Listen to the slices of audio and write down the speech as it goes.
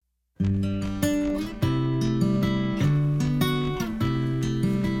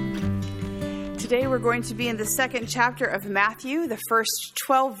Today we're going to be in the second chapter of Matthew, the first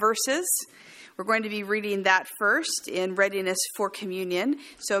 12 verses. We're going to be reading that first in readiness for communion.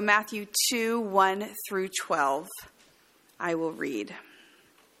 So Matthew 2, 1 through 12. I will read.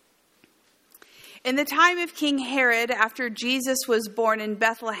 In the time of King Herod, after Jesus was born in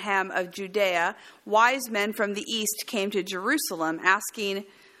Bethlehem of Judea, wise men from the east came to Jerusalem, asking,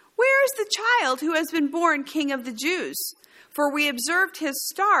 "Where is the child who has been born King of the Jews? For we observed his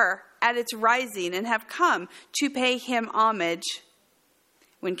star at its rising and have come to pay him homage."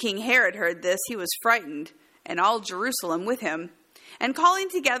 When King Herod heard this, he was frightened, and all Jerusalem with him. And calling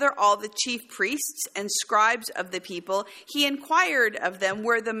together all the chief priests and scribes of the people, he inquired of them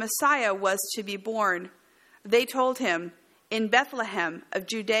where the Messiah was to be born. They told him, "In Bethlehem of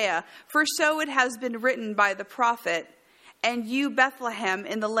Judea, for so it has been written by the prophet, 'And you, Bethlehem,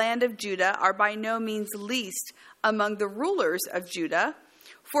 in the land of Judah, are by no means least among the rulers of Judah.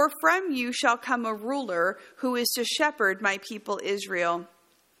 For from you shall come a ruler who is to shepherd my people Israel.'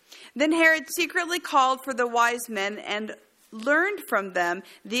 Then Herod secretly called for the wise men and learned from them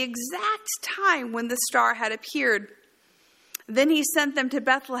the exact time when the star had appeared. Then he sent them to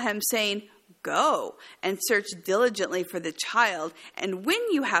Bethlehem, saying, 'Go and search diligently for the child, and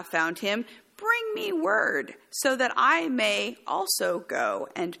when you have found him, bring me word, so that I may also go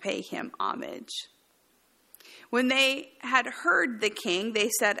and pay him homage.' When they had heard the king, they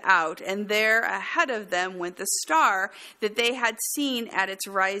set out, and there ahead of them went the star that they had seen at its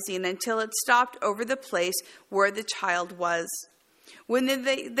rising, until it stopped over the place where the child was. When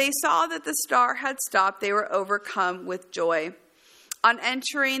they saw that the star had stopped, they were overcome with joy. On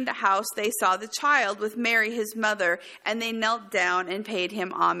entering the house, they saw the child with Mary, his mother, and they knelt down and paid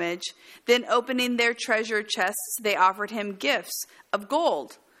him homage. Then opening their treasure chests, they offered him gifts of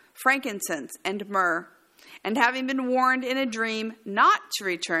gold, frankincense, and myrrh. And having been warned in a dream not to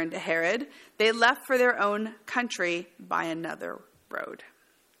return to Herod, they left for their own country by another road."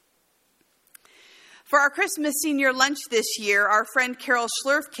 For our Christmas senior lunch this year, our friend Carol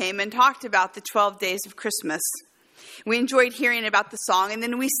Schlurf came and talked about the 12 days of Christmas. We enjoyed hearing about the song, and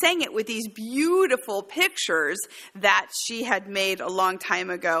then we sang it with these beautiful pictures that she had made a long time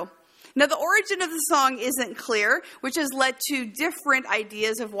ago. Now, the origin of the song isn't clear, which has led to different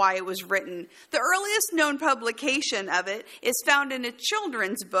ideas of why it was written. The earliest known publication of it is found in a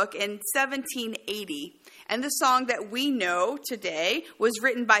children's book in 1780. And the song that we know today was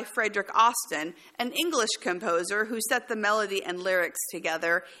written by Frederick Austin, an English composer who set the melody and lyrics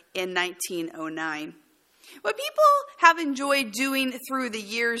together in 1909. What people have enjoyed doing through the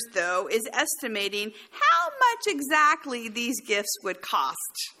years, though, is estimating how much exactly these gifts would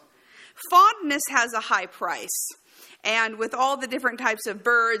cost. Fondness has a high price, and with all the different types of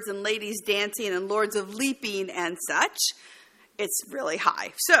birds and ladies dancing and lords of leaping and such, it's really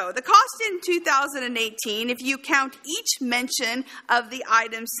high. So the cost in 2018, if you count each mention of the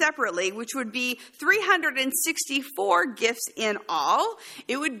items separately, which would be 364 gifts in all,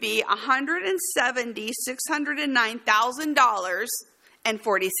 it would be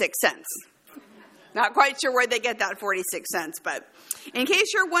 $170,609,046. Not quite sure where they get that 46 cents, but in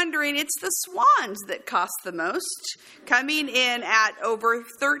case you're wondering, it's the swans that cost the most, coming in at over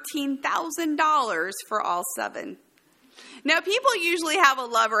 $13,000 for all 7. Now, people usually have a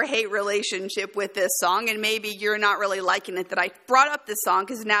love or hate relationship with this song, and maybe you're not really liking it that I brought up this song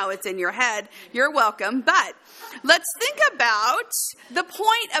because now it's in your head. You're welcome. But let's think about the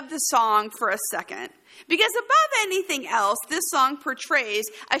point of the song for a second. Because above anything else, this song portrays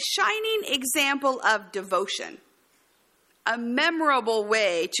a shining example of devotion, a memorable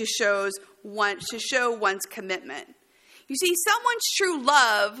way to show one's commitment. You see, someone's true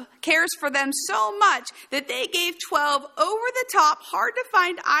love cares for them so much that they gave 12 over-the-top,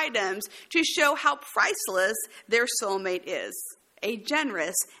 hard-to-find items to show how priceless their soulmate is. A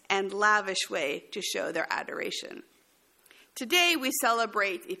generous and lavish way to show their adoration. Today we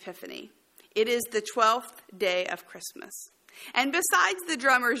celebrate Epiphany. It is the 12th day of Christmas. And besides the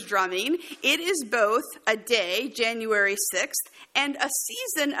drummers drumming, it is both a day, January 6th, and a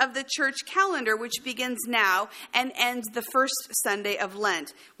season of the church calendar, which begins now and ends the first Sunday of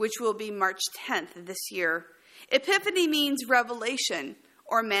Lent, which will be March 10th this year. Epiphany means revelation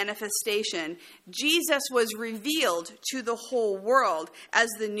or manifestation. Jesus was revealed to the whole world as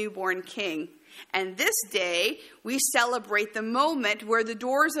the newborn king. And this day, we celebrate the moment where the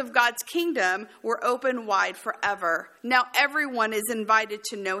doors of God's kingdom were open wide forever. Now everyone is invited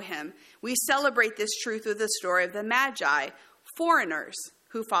to know him. We celebrate this truth with the story of the Magi, foreigners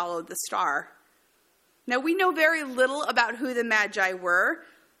who followed the star. Now we know very little about who the Magi were.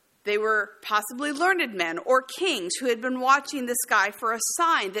 They were possibly learned men or kings who had been watching the sky for a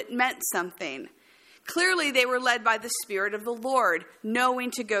sign that meant something. Clearly, they were led by the Spirit of the Lord,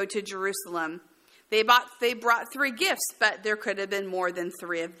 knowing to go to Jerusalem. They brought 3 gifts, but there could have been more than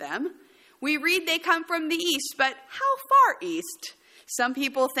 3 of them. We read they come from the east, but how far east? Some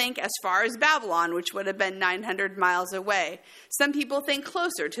people think as far as Babylon, which would have been 900 miles away. Some people think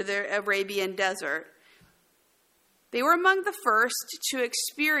closer to the Arabian desert. They were among the first to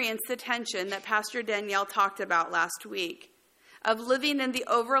experience the tension that Pastor Danielle talked about last week, of living in the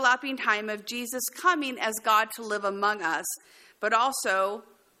overlapping time of Jesus coming as God to live among us, but also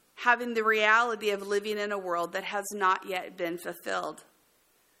having the reality of living in a world that has not yet been fulfilled.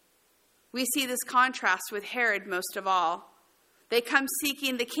 We see this contrast with Herod most of all. They come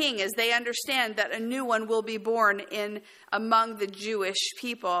seeking the king as they understand that a new one will be born in among the Jewish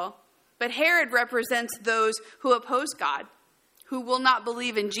people. But Herod represents those who oppose God, who will not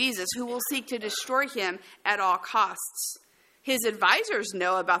believe in Jesus, who will seek to destroy him at all costs. His advisors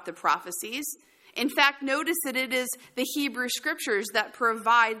know about the prophecies. In fact, notice that it is the Hebrew scriptures that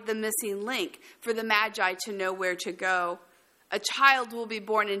provide the missing link for the Magi to know where to go. A child will be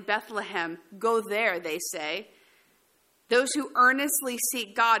born in Bethlehem. Go there, they say. Those who earnestly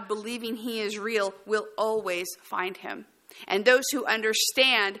seek God, believing he is real, will always find him. And those who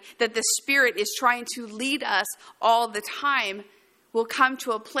understand that the Spirit is trying to lead us all the time will come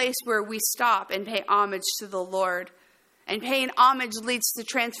to a place where we stop and pay homage to the Lord. And paying homage leads to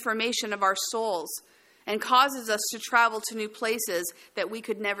transformation of our souls and causes us to travel to new places that we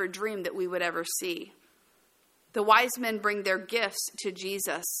could never dream that we would ever see. The wise men bring their gifts to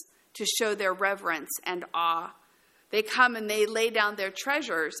Jesus to show their reverence and awe. They come and they lay down their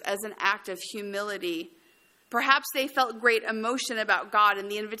treasures as an act of humility. Perhaps they felt great emotion about God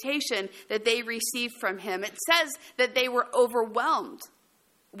and the invitation that they received from him. It says that they were overwhelmed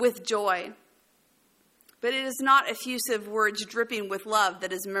with joy. But it is not effusive words dripping with love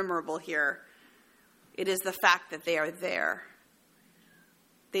that is memorable here. It is the fact that they are there.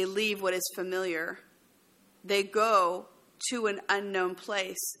 They leave what is familiar. They go to an unknown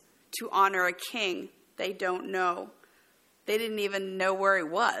place to honor a king they don't know. They didn't even know where he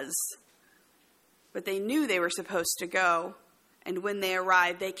was. But they knew they were supposed to go. And when they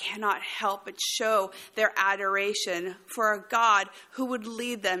arrive, they cannot help but show their adoration for a God who would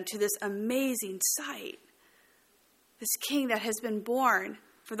lead them to this amazing sight. This king that has been born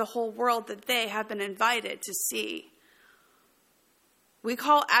for the whole world that they have been invited to see. We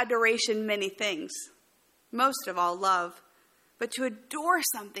call adoration many things, most of all love. But to adore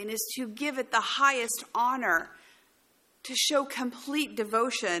something is to give it the highest honor, to show complete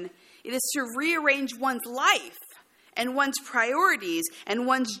devotion. It is to rearrange one's life and one's priorities and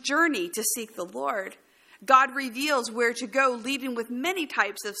one's journey to seek the Lord. God reveals where to go, leading with many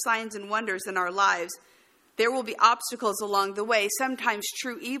types of signs and wonders in our lives. There will be obstacles along the way, sometimes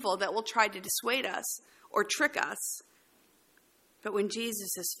true evil that will try to dissuade us or trick us. But when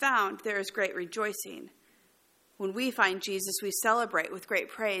Jesus is found, there is great rejoicing. When we find Jesus, we celebrate with great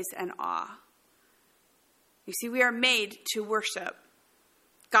praise and awe. You see, we are made to worship.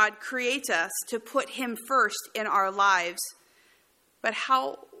 God creates us to put him first in our lives. But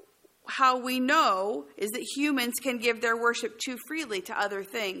how we know is that humans can give their worship too freely to other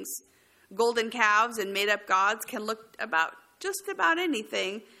things. Golden calves and made-up gods can look just about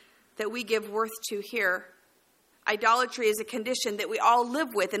anything that we give worth to here. Idolatry is a condition that we all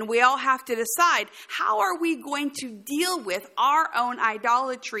live with, and we all have to decide, how are we going to deal with our own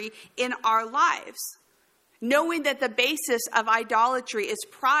idolatry in our lives? Knowing that the basis of idolatry is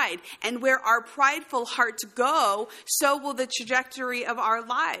pride, and where our prideful hearts go, so will the trajectory of our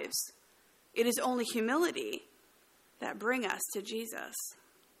lives. It is only humility that brings us to Jesus.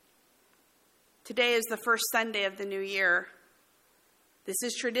 Today is the first Sunday of the new year. This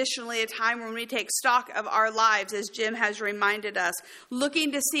is traditionally a time when we take stock of our lives, as Jim has reminded us,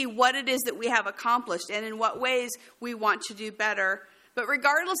 looking to see what it is that we have accomplished and in what ways we want to do better. But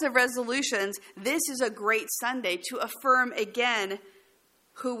regardless of resolutions, this is a great Sunday to affirm again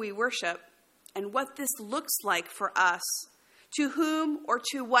who we worship and what this looks like for us. To whom or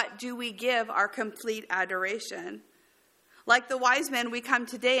to what do we give our complete adoration? Like the wise men, we come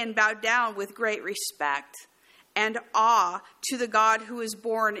today and bow down with great respect and awe to the God who is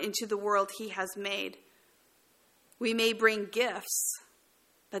born into the world he has made. We may bring gifts,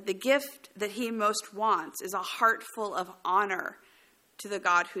 but the gift that he most wants is a heart full of honor to the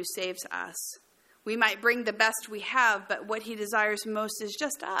God who saves us. We might bring the best we have, but what he desires most is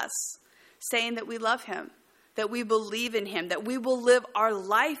just us, saying that we love him, that we believe in him, that we will live our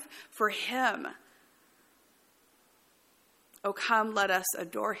life for him. Oh, come, let us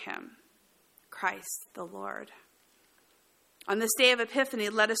adore him, Christ the Lord. On this day of Epiphany,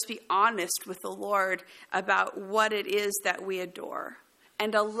 let us be honest with the Lord about what it is that we adore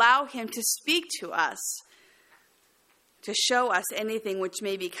and allow him to speak to us, to show us anything which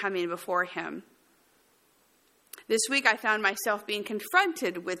may be coming before him. This week, I found myself being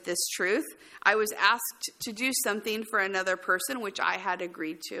confronted with this truth. I was asked to do something for another person, which I had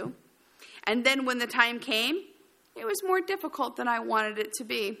agreed to. And then when the time came, it was more difficult than I wanted it to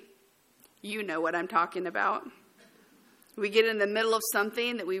be. You know what I'm talking about. We get in the middle of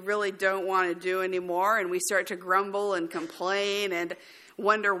something that we really don't want to do anymore, and we start to grumble and complain and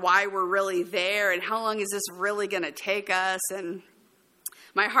wonder why we're really there and how long is this really going to take us. And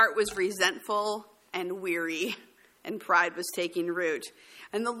my heart was resentful and weary, and pride was taking root.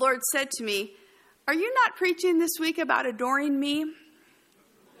 And the Lord said to me, "Are you not preaching this week about adoring me?"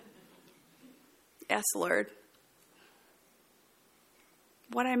 Yes, Lord.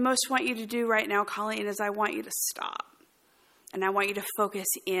 What I most want you to do right now, Colleen, is I want you to stop. And I want you to focus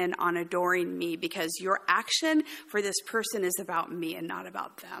in on adoring me, because your action for this person is about me and not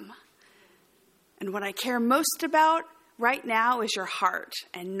about them. And what I care most about right now is your heart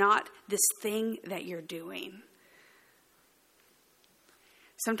and not this thing that you're doing.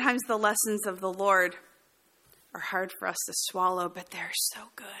 Sometimes the lessons of the Lord are hard for us to swallow, but they're so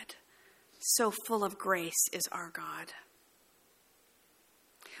good. So full of grace is our God.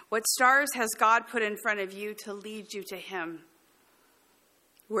 What stars has God put in front of you to lead you to him?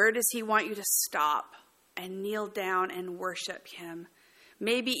 Where does he want you to stop and kneel down and worship him?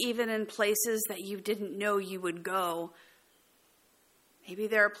 Maybe even in places that you didn't know you would go. Maybe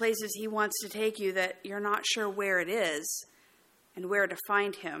there are places he wants to take you that you're not sure where it is and where to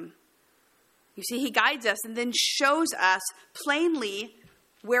find him. You see, he guides us and then shows us plainly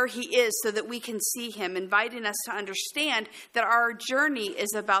where he is so that we can see him, inviting us to understand that our journey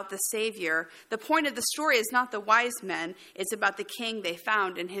is about the Savior. The point of the story is not the wise men, it's about the king they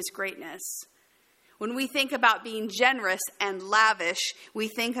found in his greatness. When we think about being generous and lavish, we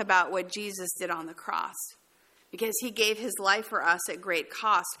think about what Jesus did on the cross, because he gave his life for us at great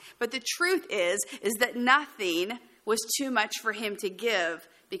cost. But the truth is that nothing was too much for him to give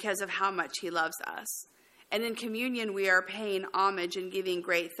because of how much he loves us. And in communion, we are paying homage and giving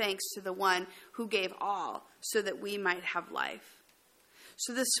great thanks to the one who gave all so that we might have life.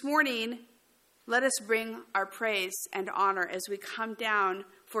 So this morning, let us bring our praise and honor as we come down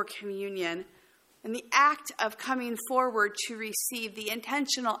for communion. And the act of coming forward to receive, the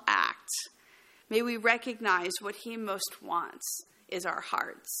intentional act, may we recognize what he most wants is our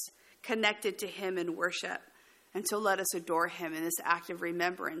hearts, connected to him in worship. And so let us adore him in this act of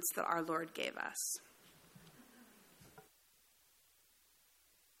remembrance that our Lord gave us.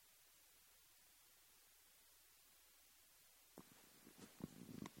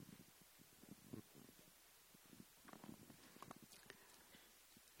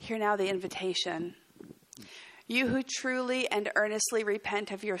 Hear now the invitation. You who truly and earnestly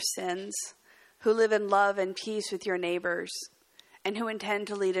repent of your sins, who live in love and peace with your neighbors, and who intend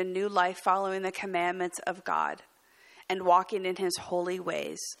to lead a new life following the commandments of God and walking in his holy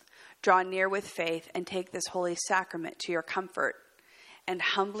ways, draw near with faith and take this holy sacrament to your comfort, and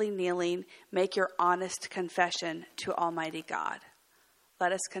humbly kneeling, make your honest confession to Almighty God.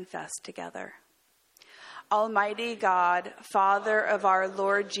 Let us confess together. Almighty God, Father of our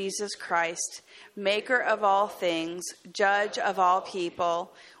Lord Jesus Christ, maker of all things, judge of all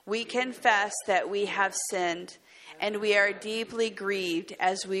people, we confess that we have sinned, and we are deeply grieved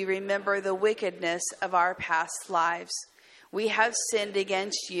as we remember the wickedness of our past lives. We have sinned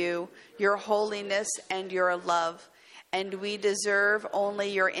against you, your holiness, and your love, and we deserve only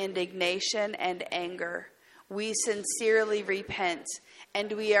your indignation and anger. We sincerely repent,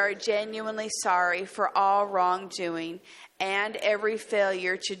 and we are genuinely sorry for all wrongdoing and every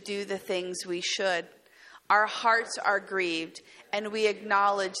failure to do the things we should. Our hearts are grieved, and we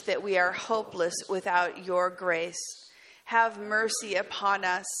acknowledge that we are hopeless without your grace. Have mercy upon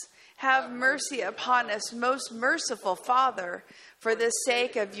us. Have mercy upon us, most merciful Father, for the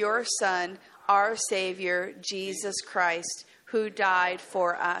sake of your Son, our Savior, Jesus Christ, who died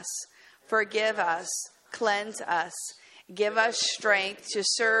for us. Forgive us, cleanse us, give us strength to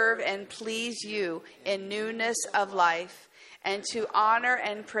serve and please you in newness of life, and to honor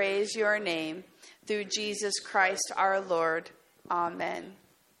and praise your name through Jesus Christ our Lord. Amen.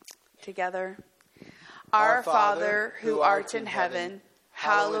 Together. Our Father, who art in heaven,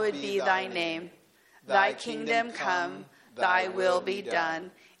 hallowed be thy name. Thy kingdom come, thy will be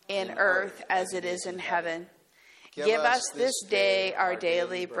done, in earth as it is in heaven. Give us this day our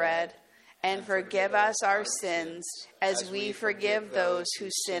daily bread, and forgive us our sins as we forgive those who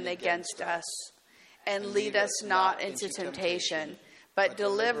sin against us. And lead us not into temptation, but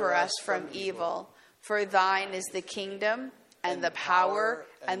deliver us from evil. For thine is the kingdom, and the power,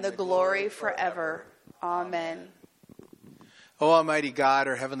 and the glory forever. Amen. O Almighty God,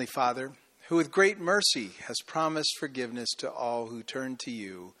 our Heavenly Father, who with great mercy has promised forgiveness to all who turn to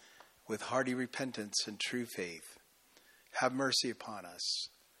you with hearty repentance and true faith, have mercy upon us.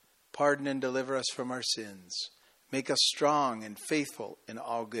 Pardon and deliver us from our sins. Make us strong and faithful in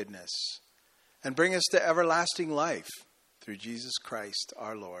all goodness. And bring us to everlasting life through Jesus Christ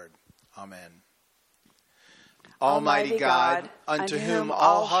our Lord. Amen. Almighty God, unto whom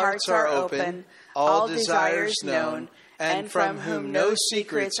all hearts are open, all desires known, and from whom no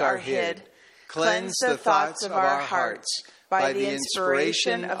secrets are hid, cleanse the thoughts of our hearts by the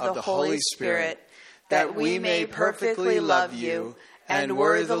inspiration of the Holy Spirit, that we may perfectly love you and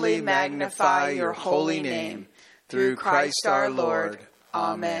worthily magnify your holy name, through Christ our Lord.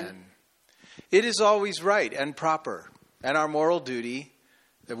 Amen. It is always right and proper, and our moral duty,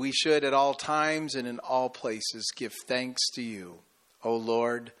 that we should at all times and in all places give thanks to you, O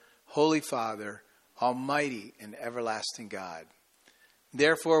Lord, Holy Father, Almighty and everlasting God.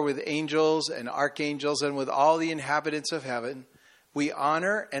 Therefore, with angels and archangels and with all the inhabitants of heaven, we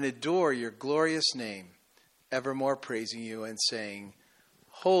honor and adore your glorious name, evermore praising you and saying,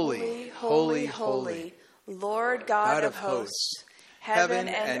 Holy, holy, holy, Lord God of hosts, heaven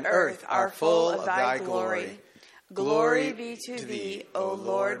and earth are full of thy glory. Glory be to thee, O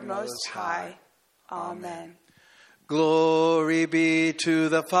Lord Most High. Amen. Glory be to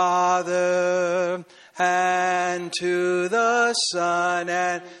the Father, and to the Son,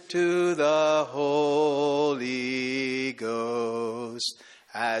 and to the Holy Ghost,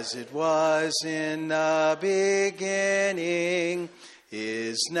 as it was in the beginning,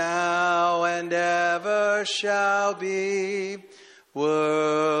 is now, and ever shall be,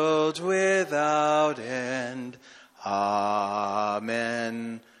 world without end.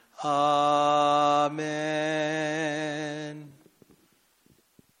 Amen. Amen.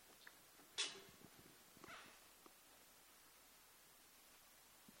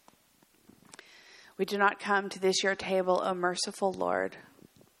 We do not come to this your table, O merciful Lord,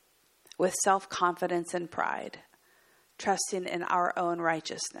 with self-confidence and pride, trusting in our own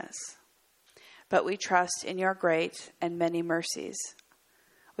righteousness, but we trust in your great and many mercies.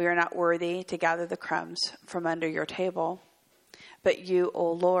 We are not worthy to gather the crumbs from under your table, but you,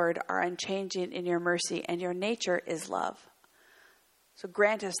 O Lord, are unchanging in your mercy, and your nature is love. So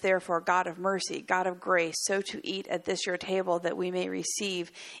grant us, therefore, God of mercy, God of grace, so to eat at this your table that we may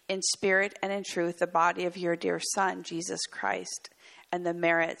receive in spirit and in truth the body of your dear Son, Jesus Christ, and the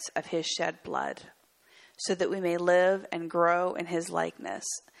merits of his shed blood, so that we may live and grow in his likeness,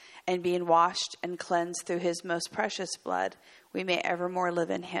 and being washed and cleansed through his most precious blood, we may evermore live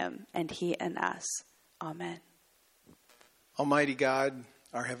in him, and he in us. Amen. Almighty God,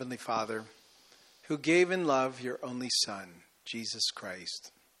 our Heavenly Father, who gave in love your only Son, Jesus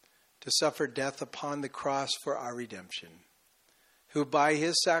Christ, to suffer death upon the cross for our redemption, who by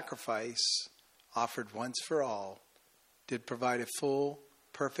his sacrifice, offered once for all, did provide a full,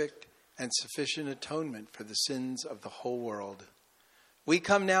 perfect, and sufficient atonement for the sins of the whole world. We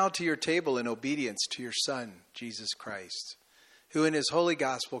come now to your table in obedience to your Son, Jesus Christ, who in his holy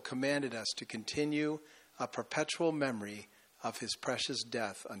gospel commanded us to continue a perpetual memory of his precious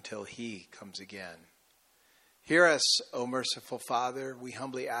death until he comes again. Hear us, O merciful Father, we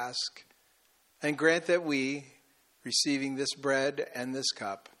humbly ask, and grant that we, receiving this bread and this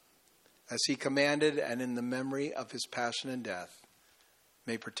cup, as he commanded and in the memory of his passion and death,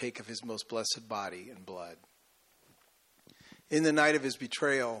 may partake of his most blessed body and blood. In the night of his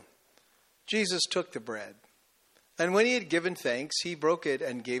betrayal, Jesus took the bread, and when he had given thanks, he broke it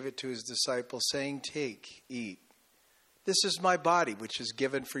and gave it to his disciples, saying, Take, eat. This is my body, which is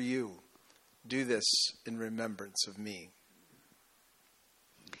given for you. Do this in remembrance of me.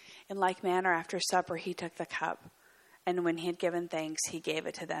 In like manner, after supper, he took the cup, and when he had given thanks, he gave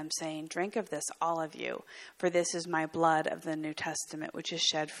it to them, saying, Drink of this, all of you, for this is my blood of the New Testament, which is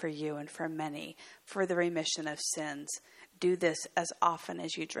shed for you and for many, for the remission of sins. Do this as often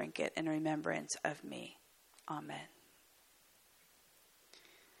as you drink it in remembrance of me. Amen.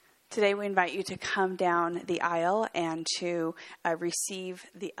 Today we invite you to come down the aisle and to receive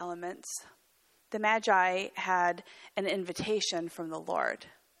the elements. The Magi had an invitation from the Lord.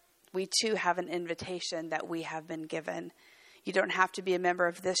 We too have an invitation that we have been given. You don't have to be a member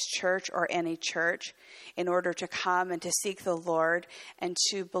of this church or any church in order to come and to seek the Lord and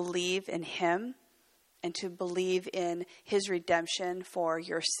to believe in him and to believe in his redemption for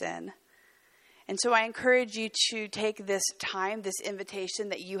your sin. And so I encourage you to take this time, this invitation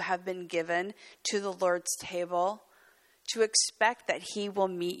that you have been given to the Lord's table, to expect that he will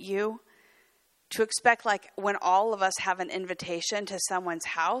meet you, to expect, like when all of us have an invitation to someone's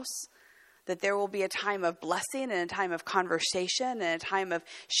house, that there will be a time of blessing and a time of conversation and a time of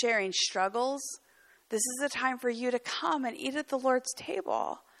sharing struggles. This is a time for you to come and eat at the Lord's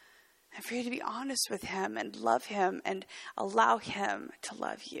table and for you to be honest with him and love him and allow him to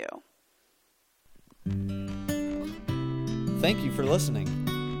love you. Thank you for listening.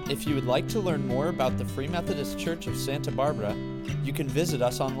 If you would like to learn more about the Free Methodist Church of Santa Barbara, you can visit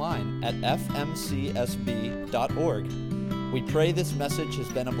us online at fmcsb.org. We pray this message has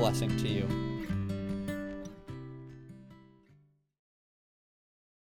been a blessing to you.